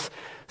disciples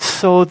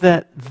so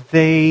that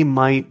they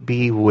might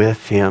be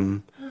with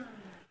him.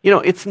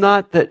 It's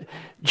not that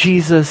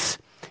Jesus,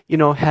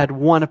 had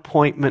one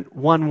appointment,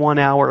 one 1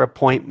 hour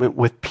appointment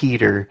with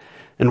Peter,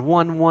 and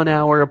one 1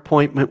 hour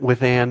appointment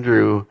with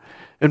Andrew,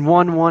 and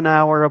one 1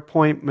 hour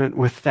appointment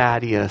with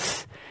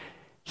Thaddeus.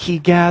 He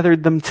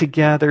gathered them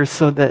together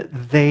so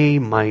that they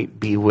might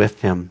be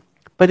with him.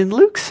 But in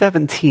Luke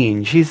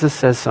 17, Jesus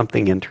says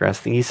something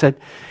interesting.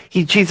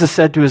 Jesus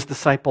said to his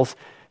disciples,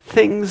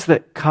 things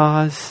that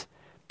cause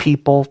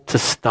people to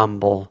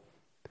stumble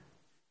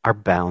are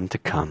bound to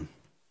come.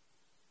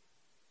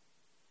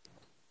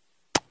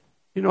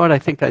 You know what I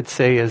think I'd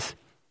say is,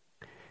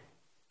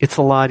 it's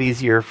a lot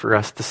easier for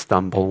us to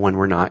stumble when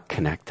we're not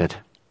connected.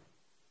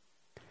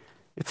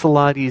 It's a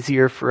lot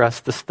easier for us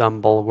to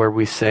stumble where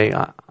we say,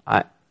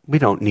 we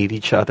don't need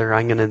each other.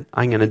 I'm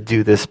gonna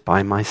do this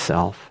by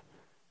myself.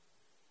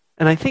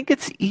 And I think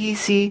it's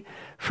easy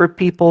for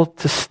people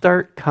to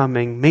start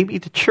coming, maybe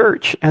to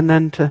church, and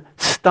then to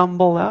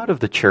stumble out of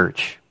the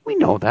church. We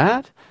know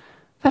that.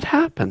 That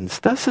happens,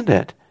 doesn't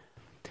it?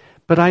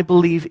 But I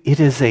believe it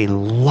is a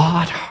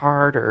lot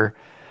harder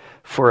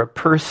for a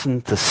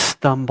person to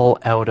stumble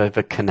out of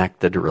a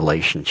connected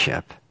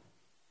relationship.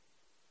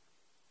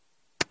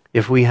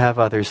 If we have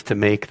others to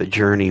make the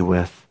journey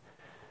with,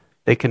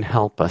 they can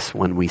help us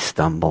when we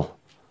stumble.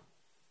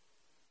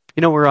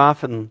 We're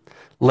often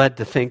led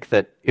to think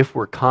that if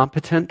we're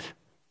competent,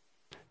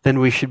 then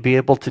we should be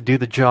able to do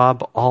the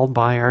job all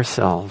by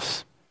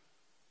ourselves.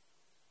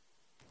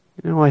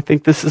 I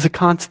think this is a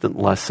constant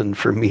lesson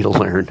for me to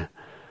learn.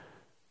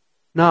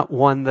 Not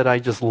one that I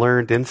just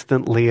learned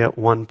instantly at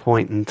one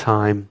point in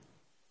time.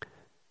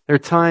 There are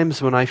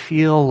times when I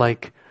feel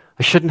like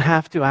I shouldn't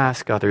have to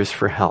ask others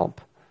for help.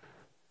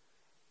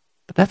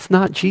 But that's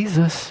not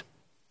Jesus.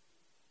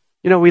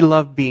 We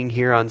love being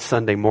here on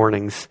Sunday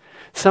mornings.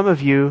 Some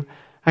of you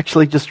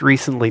actually just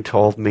recently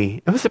told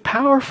me, it was a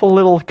powerful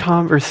little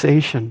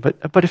conversation,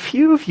 but a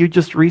few of you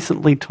just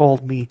recently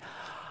told me,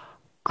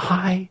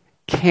 I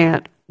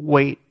can't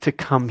wait to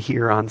come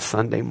here on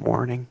Sunday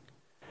morning.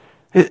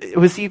 It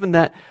was even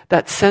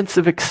that sense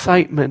of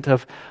excitement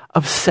of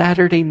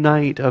Saturday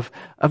night, of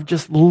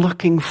just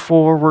looking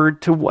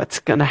forward to what's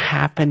going to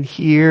happen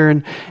here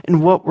and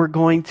what we're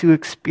going to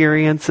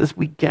experience as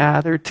we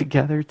gather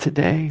together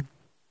today.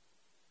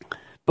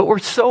 But we're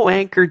so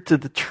anchored to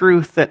the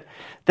truth that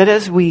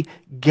as we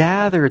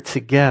gather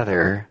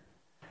together,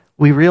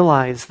 we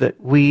realize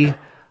that we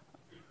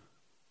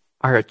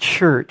are a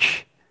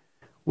church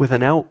with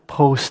an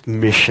outpost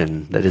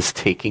mission that is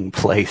taking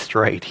place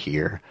right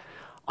here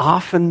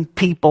often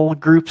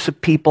groups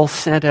of people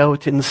sent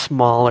out in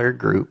smaller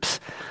groups.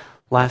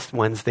 Last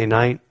Wednesday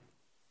night,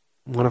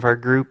 one of our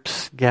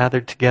groups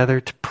gathered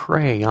together to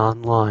pray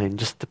online,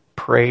 just to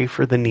pray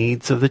for the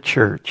needs of the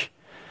church,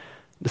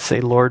 to say,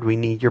 Lord, we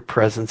need your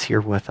presence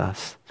here with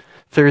us.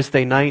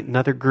 Thursday night,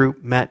 another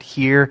group met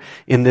here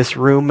in this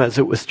room as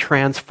it was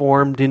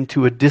transformed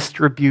into a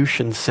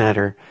distribution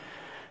center,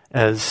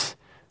 as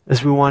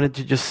we wanted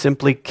to just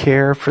simply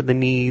care for the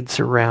needs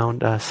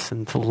around us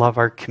and to love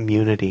our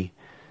community.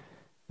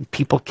 And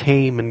people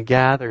came and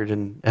gathered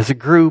and as a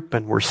group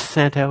and were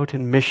sent out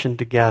in mission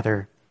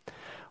together.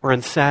 Or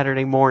on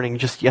Saturday morning,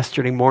 just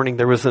yesterday morning,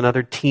 there was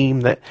another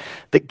team that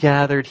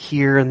gathered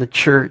here in the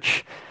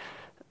church.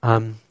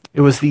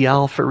 It was the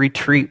Alpha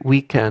Retreat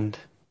weekend,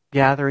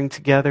 gathering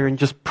together and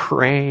just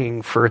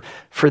praying for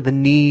the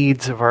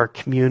needs of our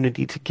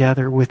community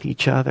together with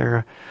each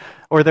other.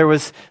 Or there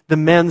was the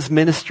men's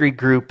ministry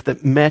group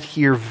that met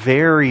here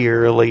very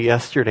early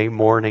yesterday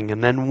morning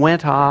and then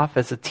went off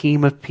as a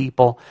team of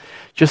people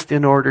just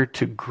in order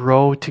to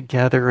grow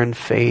together in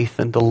faith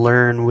and to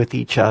learn with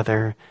each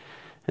other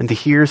and to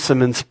hear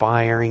some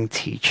inspiring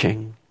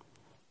teaching.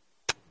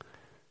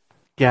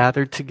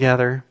 Gathered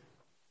together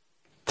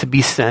to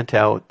be sent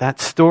out. That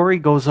story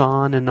goes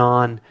on.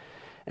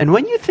 And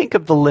when you think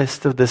of the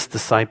list of these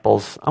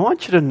disciples, I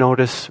want you to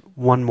notice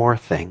one more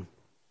thing.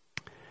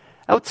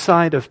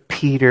 Outside of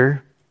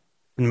Peter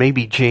and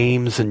maybe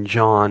James and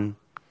John,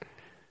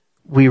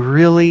 we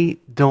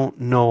really don't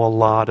know a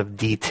lot of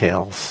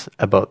details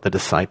about the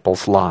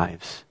disciples'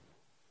 lives.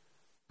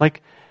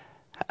 Like,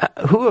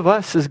 who of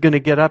us is going to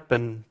get up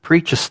and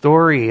preach a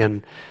story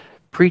and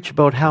preach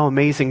about how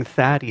amazing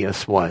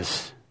Thaddeus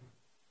was?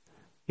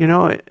 You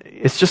know,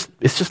 it's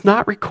just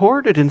not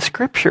recorded in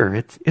Scripture.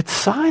 It's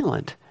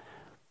silent.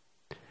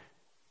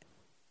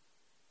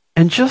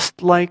 And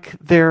just like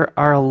there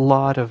are a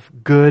lot of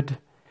good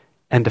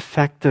and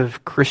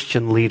effective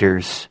Christian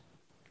leaders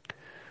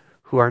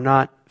who are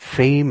not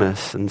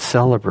famous and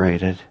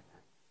celebrated,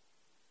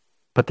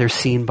 but they're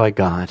seen by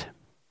God,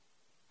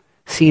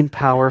 seen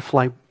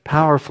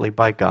powerfully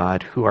by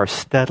God, who are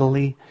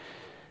steadily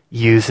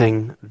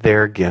using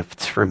their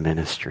gifts for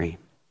ministry.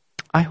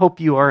 I hope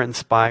you are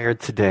inspired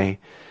today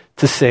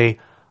to say,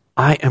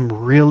 I am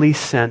really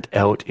sent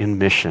out in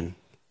mission.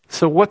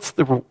 So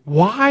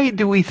why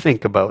do we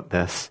think about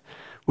this?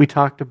 We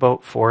talked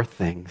about 4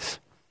 things.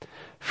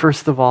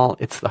 First of all,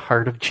 it's the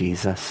heart of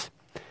Jesus.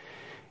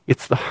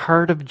 It's the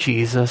heart of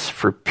Jesus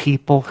for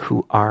people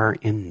who are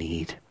in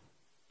need.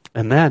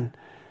 And then,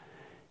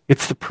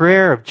 it's the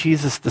prayer of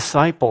Jesus'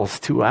 disciples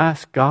to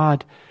ask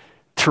God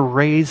to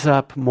raise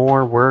up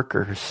more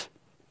workers.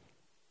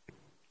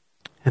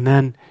 And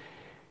then,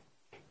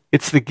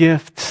 it's the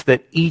gifts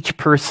that each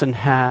person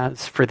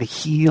has for the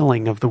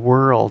healing of the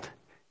world.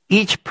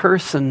 Each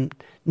person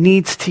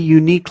needs to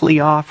uniquely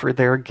offer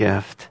their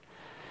gift.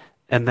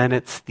 And then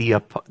it's the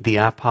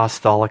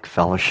apostolic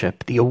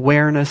fellowship, the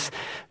awareness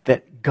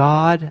that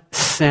God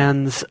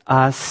sends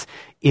us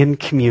in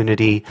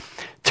community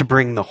to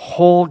bring the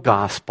whole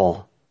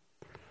gospel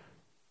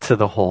to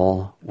the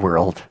whole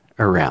world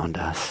around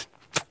us.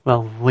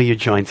 Well, will you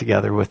join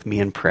together with me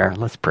in prayer?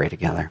 Let's pray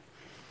together.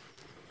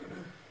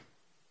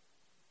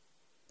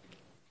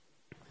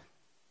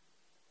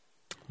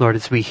 Lord,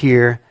 as we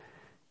hear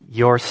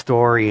your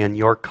story and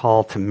your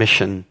call to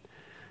mission,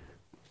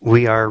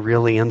 we are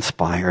really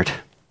inspired.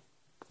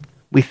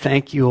 We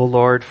thank you, O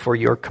Lord, for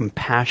your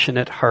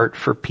compassionate heart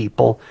for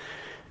people.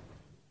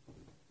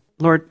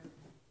 Lord,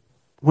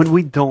 when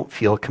we don't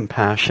feel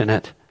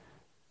compassionate,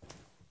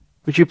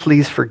 would you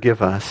please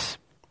forgive us?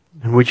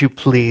 And would you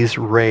please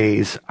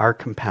raise our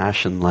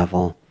compassion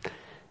level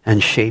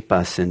and shape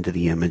us into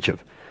the image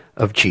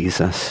of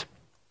Jesus?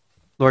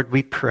 Lord,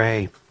 we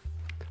pray.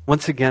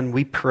 Once again,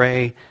 we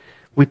pray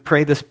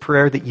this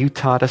prayer that you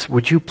taught us.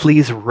 Would you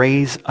please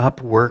raise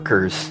up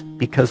workers?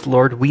 Because,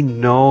 Lord, we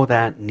know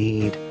that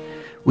need.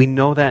 We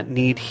know that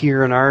need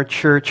here in our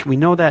church. We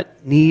know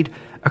that need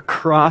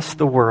across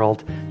the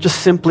world.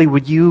 Just simply,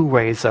 would you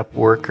raise up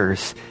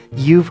workers?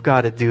 You've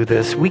got to do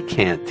this. We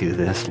can't do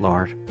this,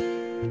 Lord.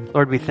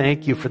 Lord, we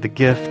thank you for the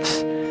gifts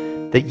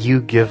that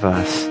you give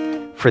us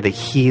for the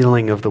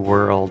healing of the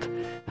world.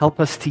 Help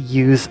us to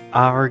use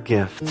our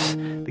gifts,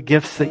 the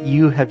gifts that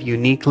you have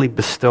uniquely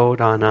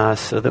bestowed on us,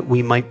 so that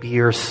we might be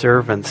your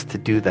servants to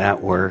do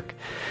that work.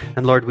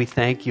 And Lord, we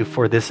thank you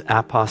for this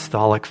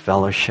apostolic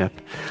fellowship.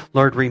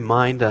 Lord,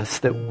 remind us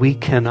that we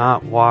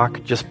cannot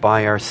walk just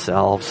by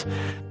ourselves,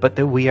 but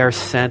that we are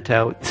sent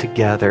out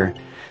together,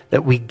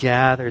 that we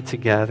gather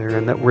together,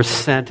 and that we're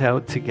sent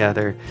out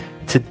together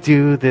to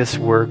do this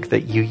work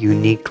that you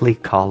uniquely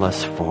call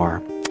us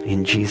for.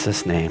 In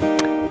Jesus' name,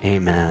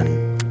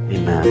 amen.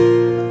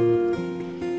 Amen.